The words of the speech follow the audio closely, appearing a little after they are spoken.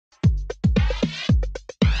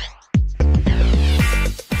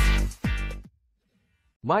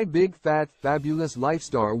My big fat fabulous life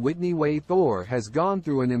star Whitney Thore has gone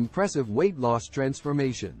through an impressive weight loss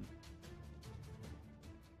transformation.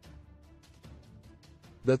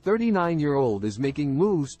 The 39-year-old is making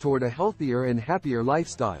moves toward a healthier and happier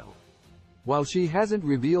lifestyle. While she hasn't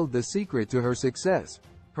revealed the secret to her success,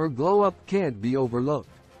 her glow-up can't be overlooked.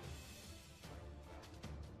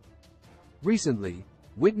 Recently,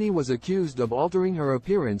 Whitney was accused of altering her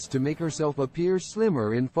appearance to make herself appear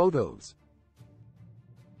slimmer in photos.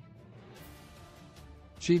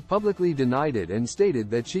 She publicly denied it and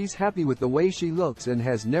stated that she's happy with the way she looks and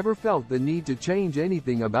has never felt the need to change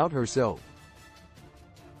anything about herself.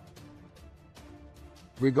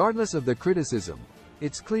 Regardless of the criticism,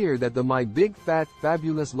 it's clear that the My Big Fat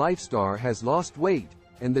Fabulous Life star has lost weight,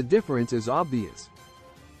 and the difference is obvious.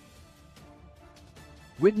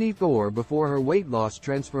 Whitney Thore. Before her weight loss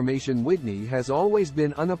transformation, Whitney has always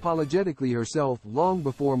been unapologetically herself long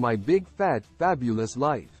before My Big Fat Fabulous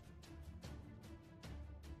Life.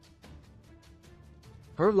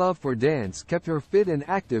 Her love for dance kept her fit and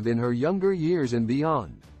active in her younger years and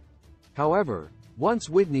beyond. However, once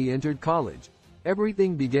Whitney entered college,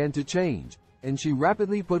 everything began to change, and she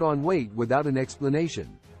rapidly put on weight without an explanation.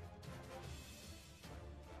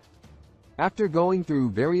 After going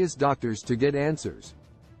through various doctors to get answers,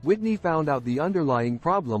 Whitney found out the underlying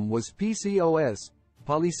problem was PCOS,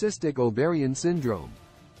 polycystic ovarian syndrome.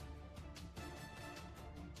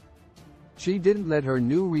 She didn't let her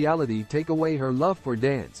new reality take away her love for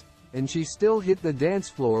dance, and she still hit the dance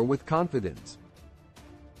floor with confidence.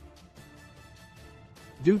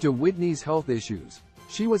 Due to Whitney's health issues,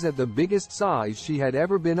 she was at the biggest size she had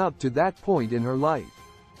ever been up to that point in her life.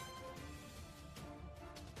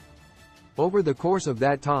 Over the course of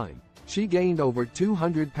that time, she gained over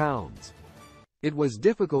 200 pounds. It was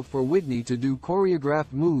difficult for Whitney to do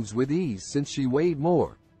choreographed moves with ease since she weighed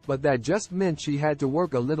more, but that just meant she had to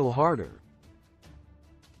work a little harder.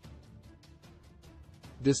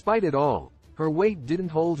 Despite it all, her weight didn't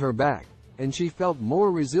hold her back, and she felt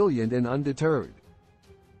more resilient and undeterred.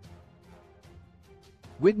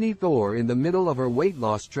 Whitney Thore. In the middle of her weight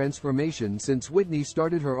loss transformation since Whitney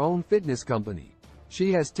started her own fitness company,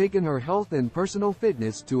 she has taken her health and personal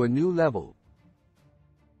fitness to a new level.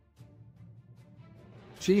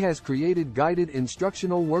 She has created guided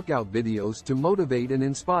instructional workout videos to motivate and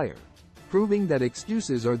inspire, proving that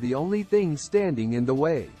excuses are the only things standing in the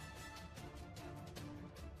way.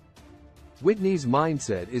 Whitney's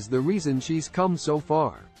mindset is the reason she's come so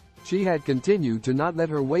far. She had continued to not let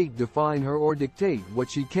her weight define her or dictate what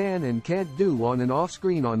she can and can't do on and off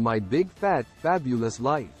screen on My Big Fat Fabulous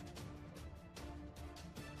Life.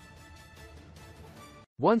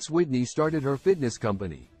 Once Whitney started her fitness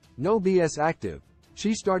company, No BS Active,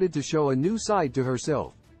 she started to show a new side to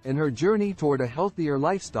herself, and her journey toward a healthier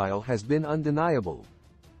lifestyle has been undeniable.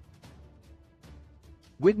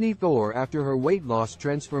 Whitney Thore. After her weight loss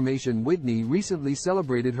transformation, Whitney recently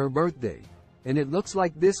celebrated her birthday, and it looks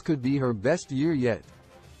like this could be her best year yet.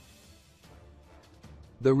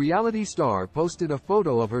 The reality star posted a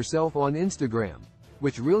photo of herself on Instagram,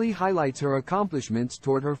 which really highlights her accomplishments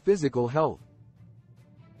toward her physical health.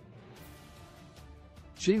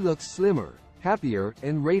 She looks slimmer, happier,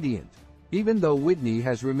 and radiant. Even though Whitney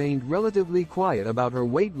has remained relatively quiet about her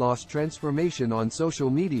weight loss transformation on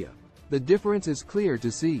social media, the difference is clear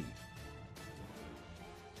to see.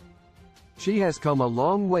 She has come a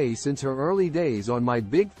long way since her early days on My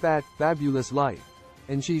Big Fat Fabulous Life,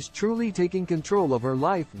 and she's truly taking control of her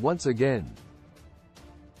life once again.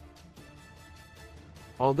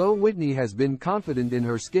 Although Whitney has been confident in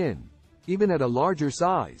her skin, even at a larger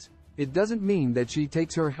size, it doesn't mean that she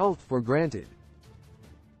takes her health for granted.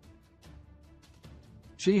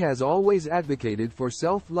 She has always advocated for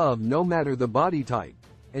self-love no matter the body type,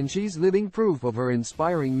 and she's living proof of her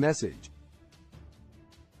inspiring message.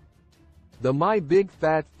 The My Big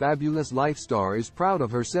Fat Fabulous Life star is proud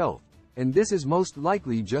of herself, and this is most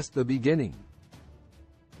likely just the beginning.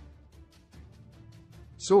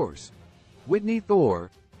 Source: Whitney Thore,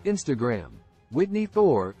 Instagram. Whitney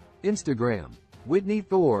Thore, Instagram. Whitney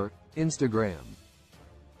Thore, Instagram.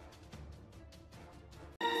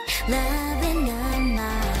 Love in the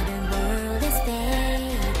modern world is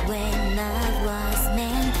fake when love was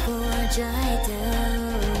meant for joy too.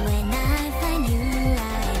 When I find you,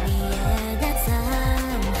 I realize that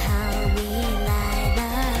somehow we lie.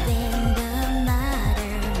 Love in the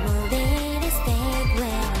modern world, it is fake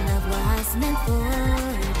when love was meant for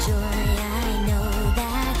joy. I know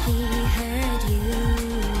that he hurt you.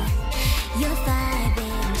 Your 5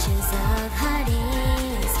 inches of heart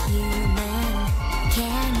is human.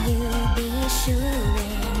 Can you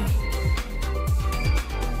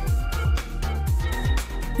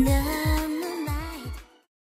No.